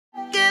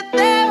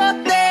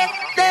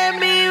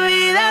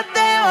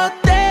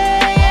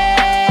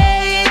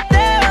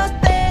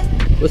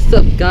What's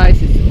up,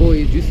 guys? It's your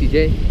boy Juicy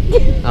J.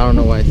 I don't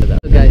know why I said that.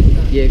 So guys,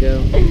 it's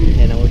Diego,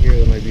 and I'm over here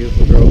with my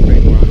beautiful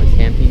girlfriend. We're on a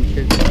camping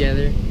trip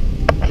together.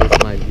 This is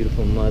my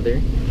beautiful mother.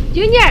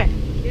 Junior,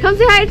 come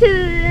say hi to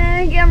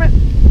the camera.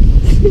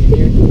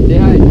 Junior, say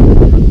hi.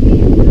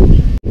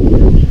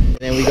 And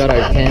then we got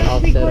our tent all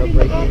set up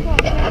right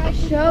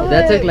here.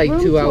 That took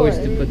like 2 hours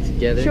to put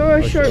together.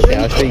 Sure. Okay,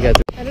 I'll show you guys.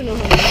 I don't know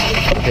how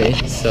to do Okay,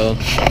 so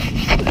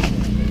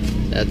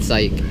that's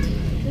like.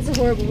 It's a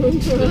horrible room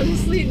tour,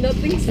 honestly.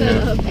 Nothing's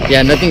set up.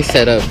 Yeah, nothing's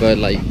set up, but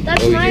like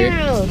That's over my here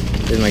room.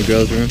 is my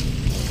girl's room.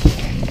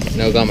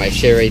 And I got my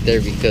chair right there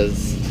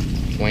because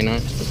why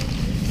not?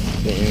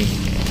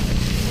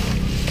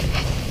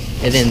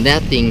 And then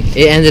that thing,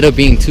 it ended up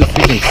being too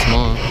freaking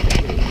small.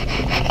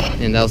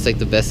 And that was like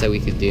the best that we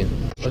could do.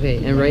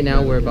 Okay, and right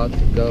now we're about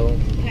to go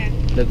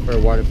look for a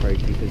water park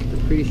because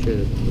we're pretty sure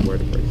that the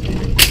water park's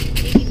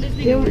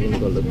here. We're gonna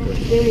go look for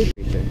it.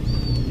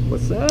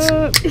 What's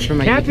up? For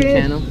my YouTube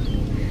channel.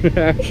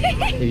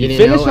 If you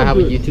didn't know, I have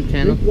a YouTube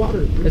channel.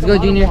 Let's go,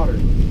 Junior.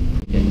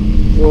 Okay.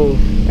 Whoa.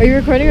 Are you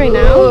recording right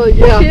now? Oh,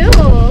 yeah. Chill.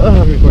 Oh,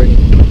 I'm recording.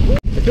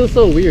 It feels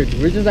so weird.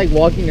 We're just like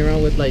walking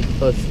around with like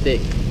a stick.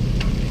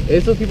 Is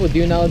this what people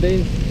do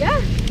nowadays? Yeah.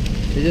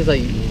 They just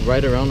like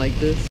ride around like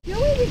this. Should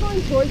we be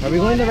going towards Are we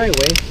going the right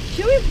way?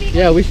 Should we be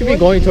Yeah, we should be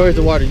going towards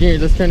the water. Junior,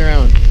 let's turn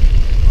around.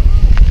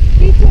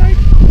 Be towards.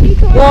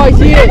 Whoa, I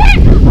see it!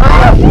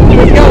 Ah,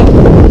 let's go!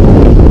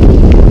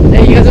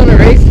 Hey, you guys want to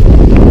race?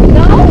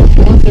 No.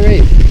 Who wants to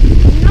race?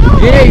 No.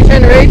 Junior, you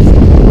trying to race?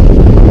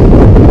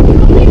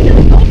 I'll leave you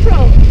the GoPro.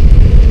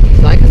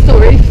 So I can still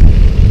race.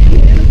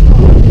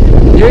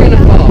 You're gonna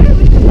fall.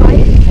 With the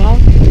bike? Huh?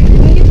 Can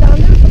we get down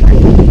there with the bike?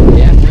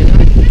 Yeah, why not?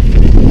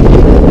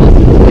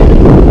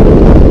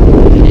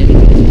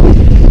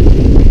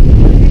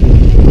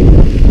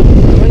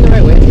 We're going the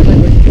right way. It's like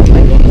we're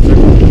like going in a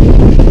circle.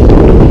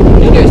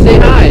 Junior, say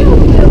hi.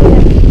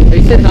 Are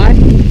you saying hi?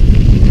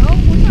 No,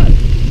 we're not.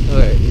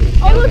 Alright.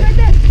 Oh, look right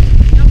there.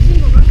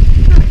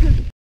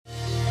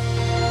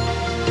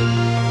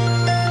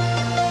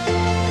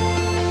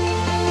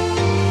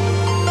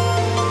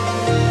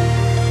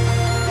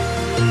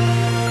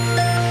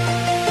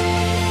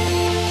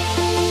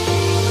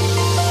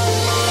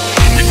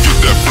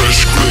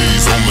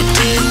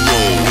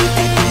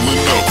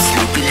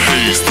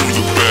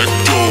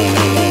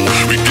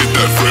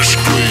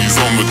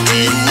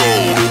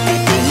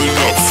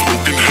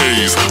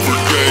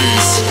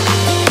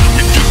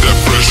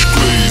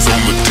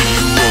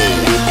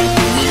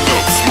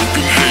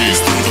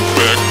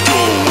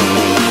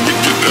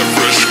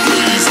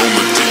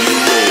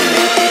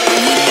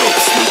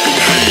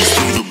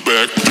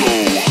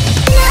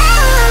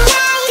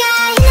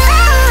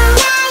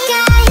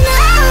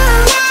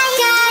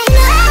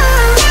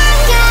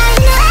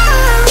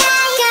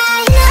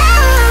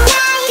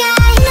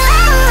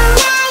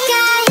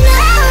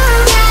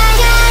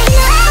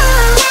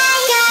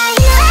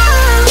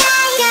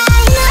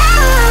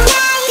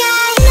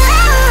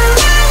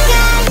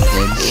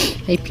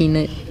 Hey,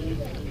 Peanut.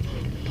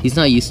 He's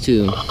not used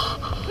to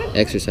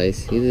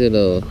exercise. He's a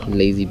little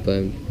lazy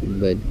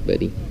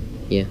buddy.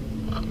 Yeah.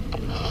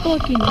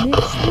 Fucking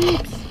Nick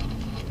sleeps.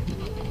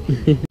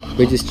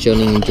 We're just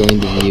chilling, enjoying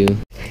the view.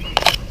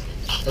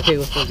 Okay,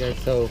 what's up, guys?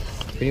 So,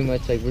 pretty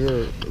much like we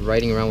were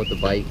riding around with the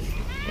bike,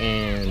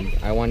 and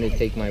I wanted to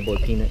take my boy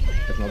Peanut,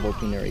 that's my boy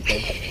Peanut right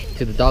there,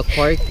 to the dog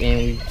park, and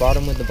we brought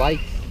him with the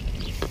bike.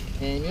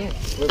 And yeah,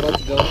 we're about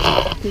to go.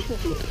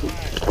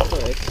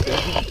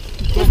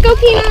 Let's go,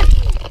 Peanut.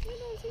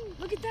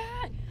 Look at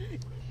that.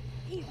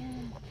 Hey,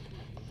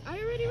 I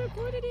already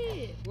recorded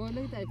it. Well,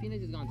 look at that. Peanut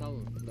just got on top of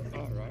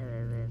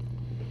him.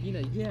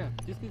 Peanut, yeah.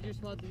 Just because you're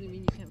small doesn't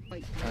mean you can't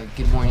fight.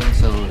 Good morning.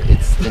 So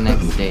it's the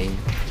next day,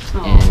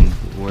 and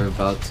we're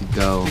about to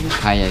go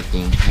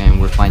kayaking, and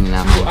we're finding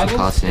out how much it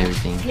costs and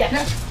everything.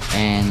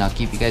 And I'll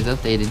keep you guys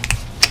updated.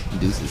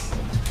 Deuces.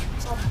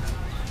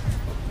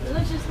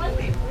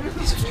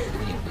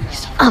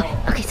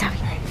 Oh, okay, sorry.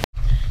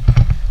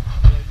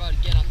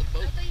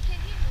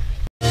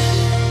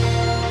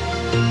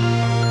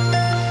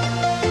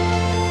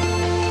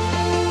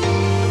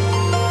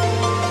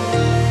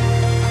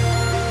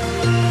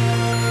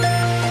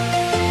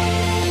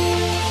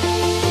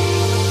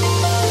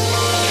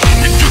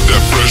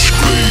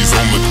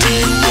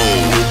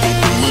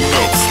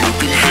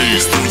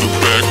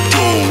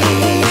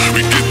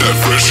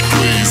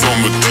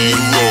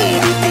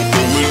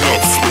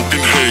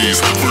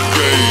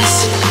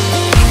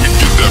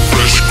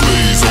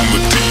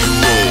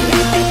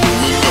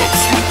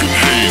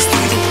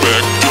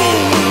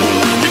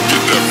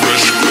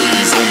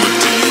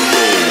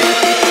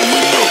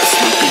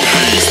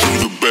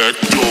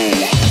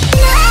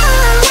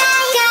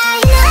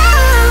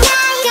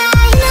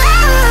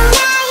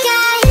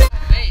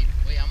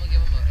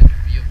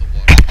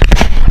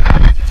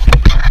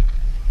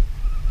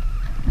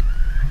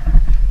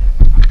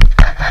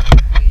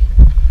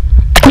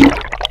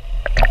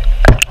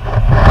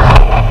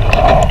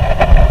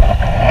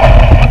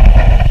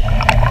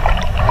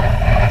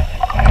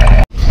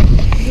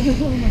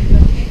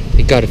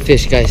 Got a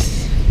fish,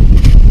 guys.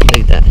 Look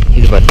at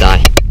about to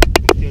die.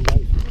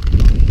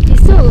 He's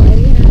still alive,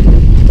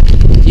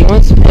 yeah. He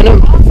wants one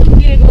of them. Awesome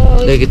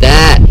giggles. Look at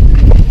that.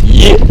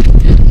 Yeah.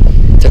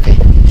 It's okay.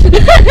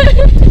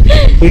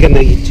 We're gonna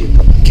eat you.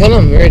 Kill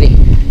him already.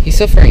 He's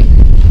suffering.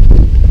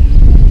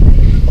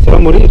 Se va a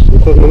morir.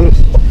 Después mueres.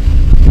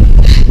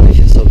 I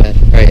feel so bad.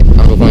 Alright,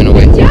 I'm going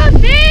away. Good job,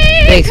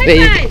 babe! Thanks, High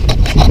babe.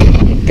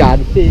 five. Got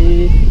it,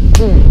 babe.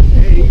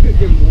 Hey, you could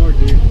get more,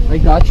 dude. I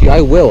got you.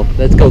 I will.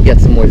 Let's go get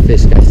some more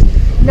fish, guys.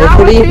 Now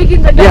we're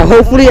taking the yeah,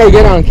 hopefully I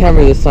get on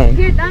camera this time.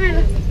 Here,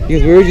 dámelo.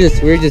 Because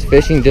we were just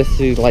fishing just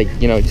to, like,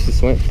 you know, just to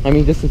swim. I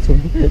mean, just to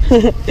swim.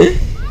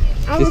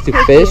 Just to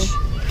fish.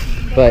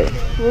 But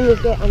When we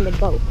get on the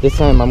boat. this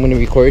time I'm gonna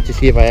record to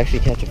see if I actually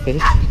catch a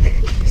fish.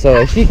 So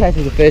if she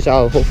catches a fish,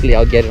 hopefully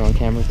I'll get it on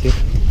camera too.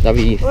 That'll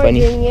be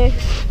funny.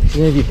 She's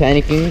gonna be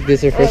panicking.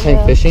 This is her first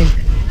time fishing.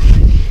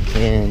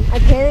 And I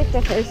panicked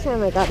the first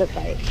time I got a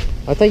bite.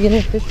 I thought you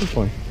didn't fish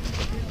before.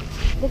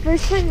 The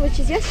first time, which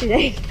is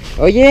yesterday.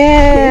 Oh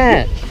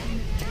yeah!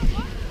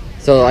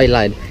 So I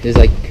lied. This is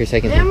like her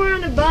second Then time. we're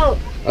on a boat.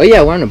 Oh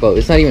yeah, we're on a boat.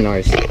 It's not even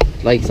ours.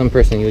 Like some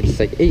person, you would just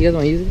like, hey, you guys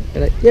want to use it?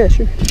 They're like, yeah,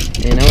 sure.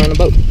 And now we're on a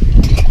boat.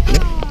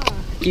 Yeah.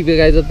 Keep you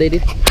guys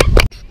updated.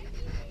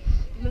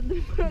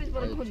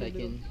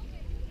 Check-in.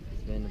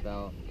 It's been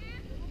about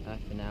half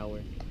an hour.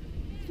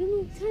 It's been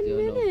like 10 Still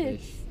no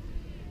minutes. fish.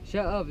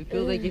 Shut up! It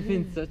feels like it's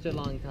been such a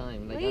long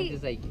time. Like I'm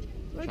just like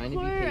trying to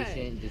be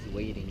patient, just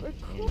waiting.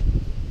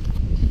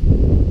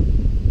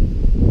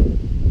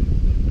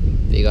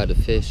 And they got a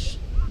fish.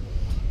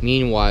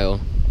 Meanwhile,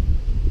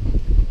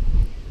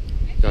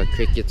 got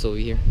crickets over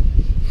here.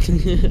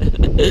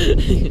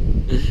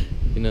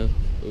 You know,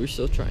 we're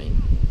still trying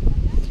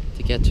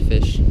to catch a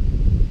fish.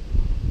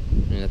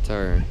 And that's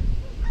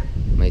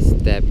my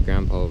step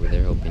grandpa over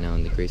there helping out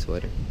in the gray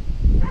sweater.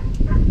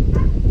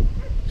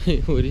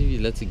 What if he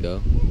lets it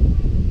go?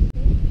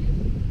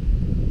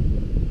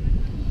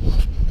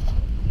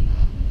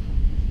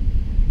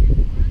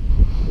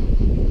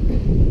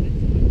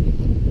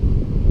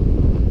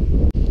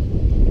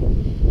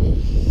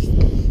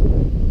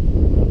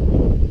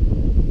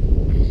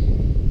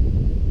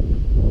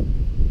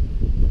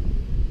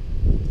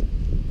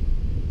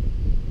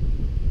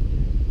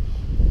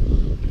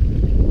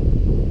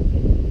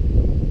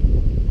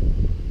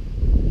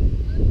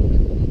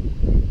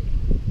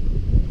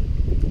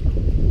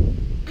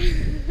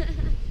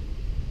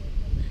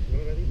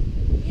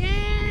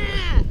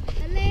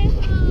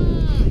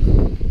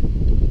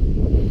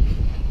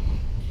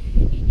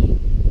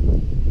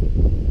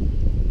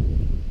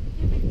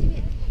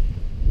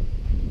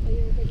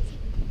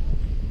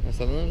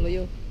 ¿Hasta dónde lo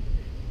llevo?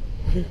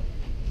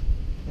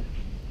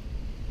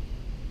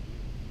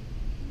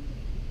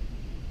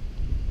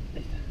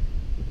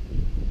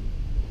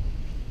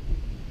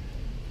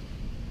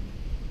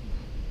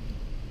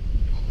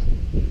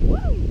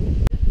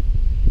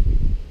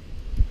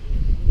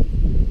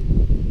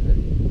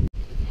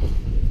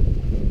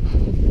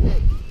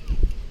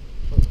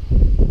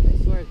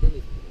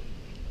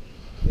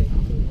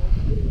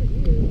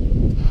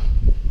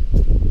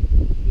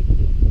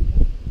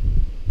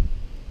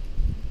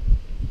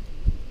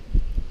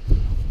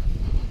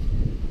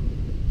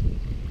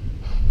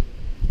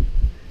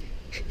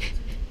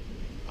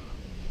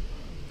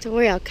 Don't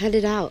worry, I'll cut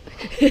it out.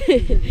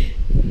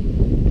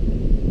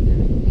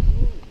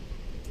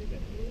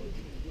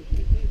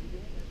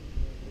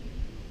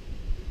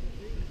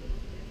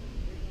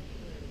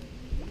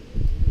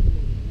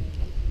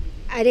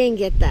 I didn't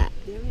get that.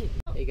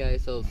 Hey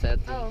guys, so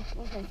sadly, Oh,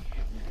 okay.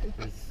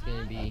 this is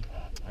gonna be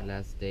our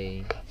last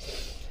day.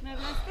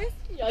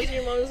 Yeah,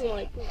 your mom's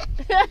like.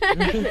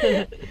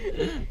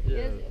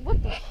 Yeah.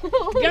 What the?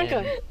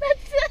 Bianca.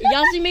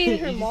 Yazzie made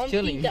her mom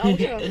think that I was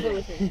trying to flirt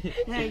with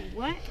her. Like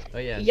what? Oh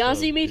yeah.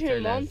 Yazzie so made it's her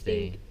our mom last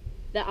day. think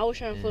that I was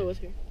trying to flirt with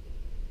her.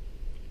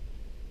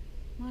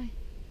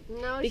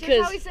 No, it's Because-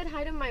 just how he said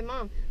hi to my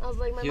mom. I was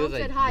like, my He mom was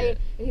said like, hi, yeah.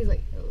 and he's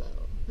like, hello.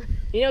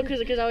 You know,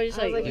 because I was just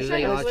I was like, like, He was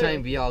trying like, to I was flirt. trying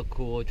to be all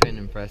cool, trying to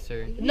impress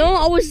her. I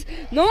was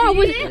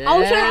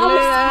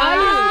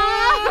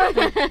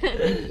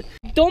tired.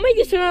 Don't make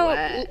it sound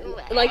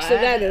like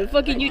Savannah.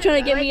 Fucking you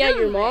trying to get me at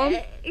your mom?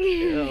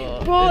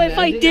 Bro, if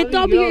I did that,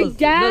 I'll be your Look,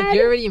 dad.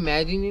 you're already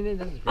imagining it.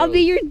 That's I'll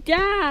be gross. your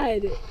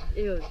dad.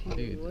 Dude.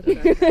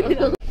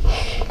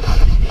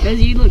 As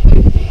you look.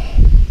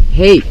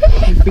 Hey, you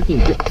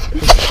freaking.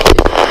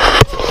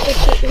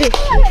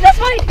 That's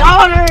my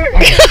daughter.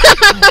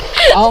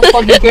 I don't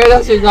fucking care.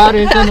 That's your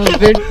daughter, son of a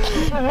bitch.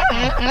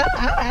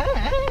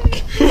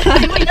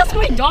 Wait, that's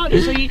my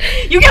daughter. So you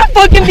can't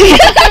fucking be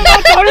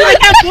my daughter like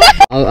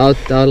that.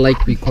 I'll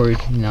like record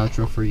an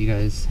outro for you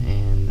guys,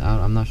 and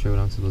I'm not sure what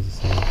I'm supposed to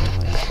say. But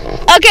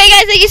like, Okay,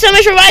 guys, thank you so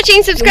much for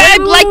watching. Subscribe,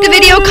 like the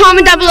video,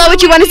 comment down below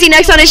what you want to see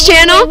next on his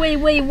channel, Wait.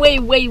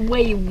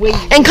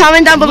 and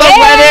comment down below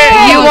whether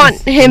you want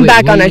him Wait,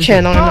 back what on do our you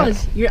channel or not.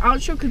 Pause. Your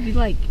outro could be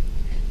like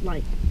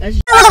that's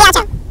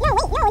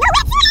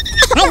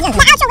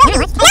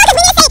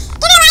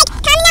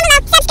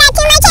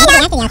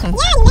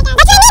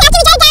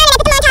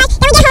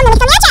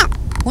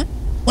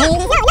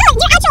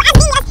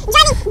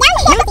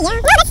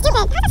Yeah.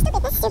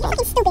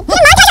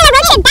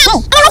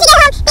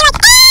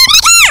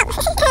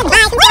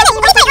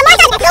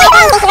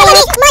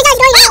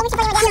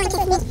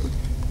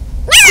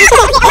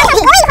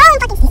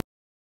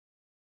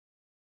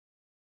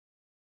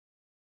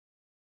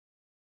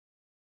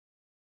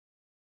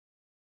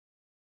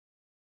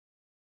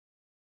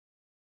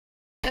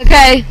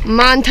 Okay,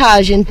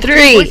 montage in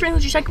 3, Boyfriend,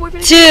 was your second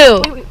boyfriend?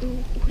 2,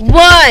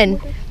 1.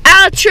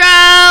 Outro.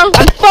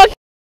 I'm fucking.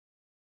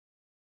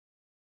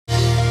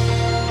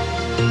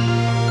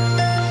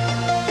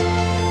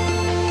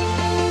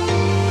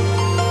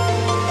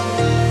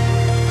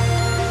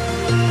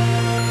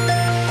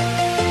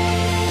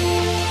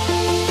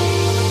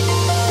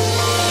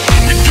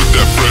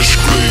 Fresh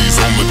glaze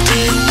on the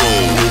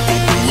D-roll,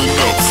 pulling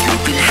up,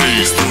 smoking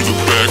haze through the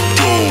back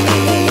door.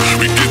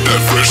 We get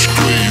that fresh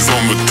glaze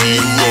on the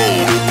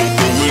D-roll,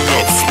 pulling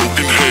up,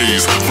 smoking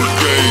haze for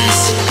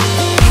days.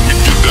 We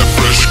get that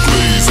fresh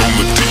glaze on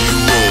the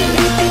D-roll,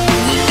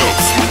 pulling up,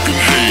 smoking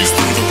haze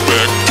through the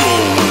back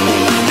door.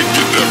 We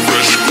get that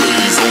fresh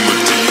glaze on the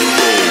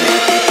D-roll,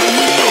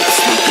 pulling up,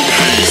 smoking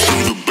haze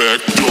through the back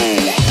door.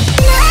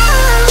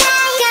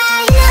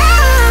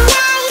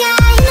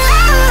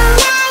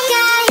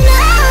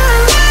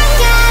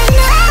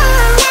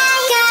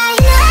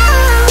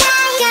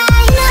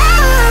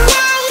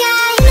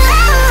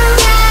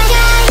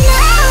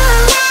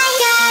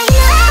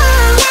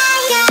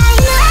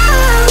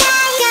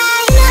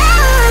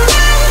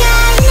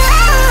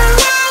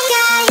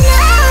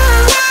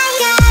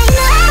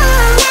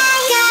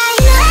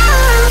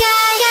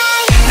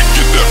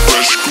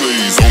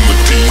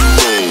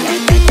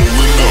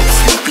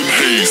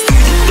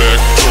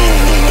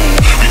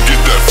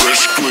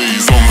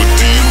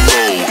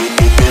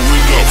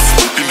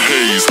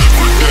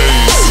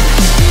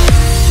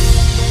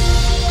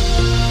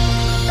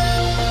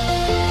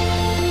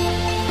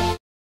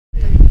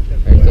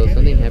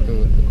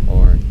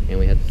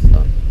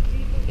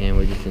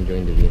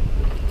 Enjoying the view,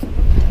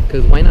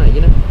 because why not,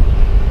 you know?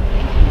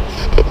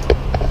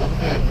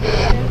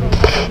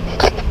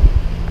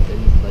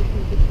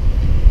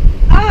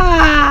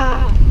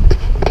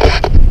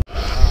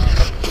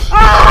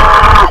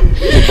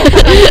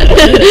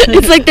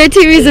 It's like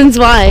 13 reasons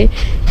why.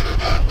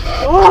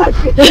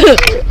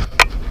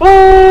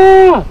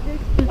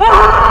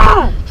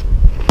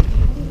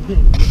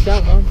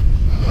 Shout, Mom.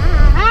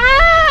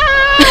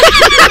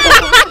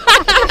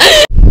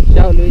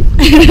 Shout, Luis.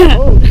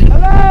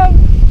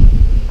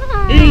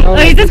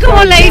 ¿Oíste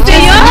cómo le hice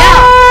yo?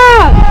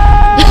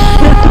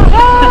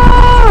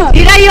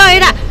 Mira yo,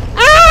 mira.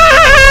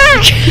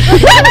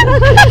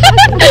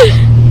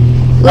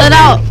 Let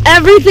out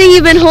everything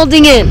you've been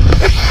holding in.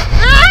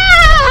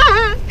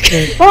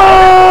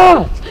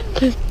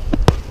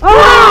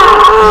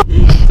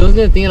 Someone's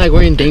gonna think like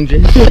we're in danger.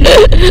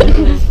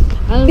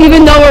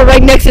 Even though we're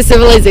right next to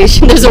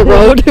civilization, there's a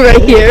road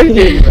right here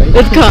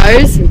with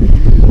cars.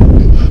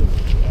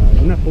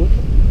 Una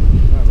foto.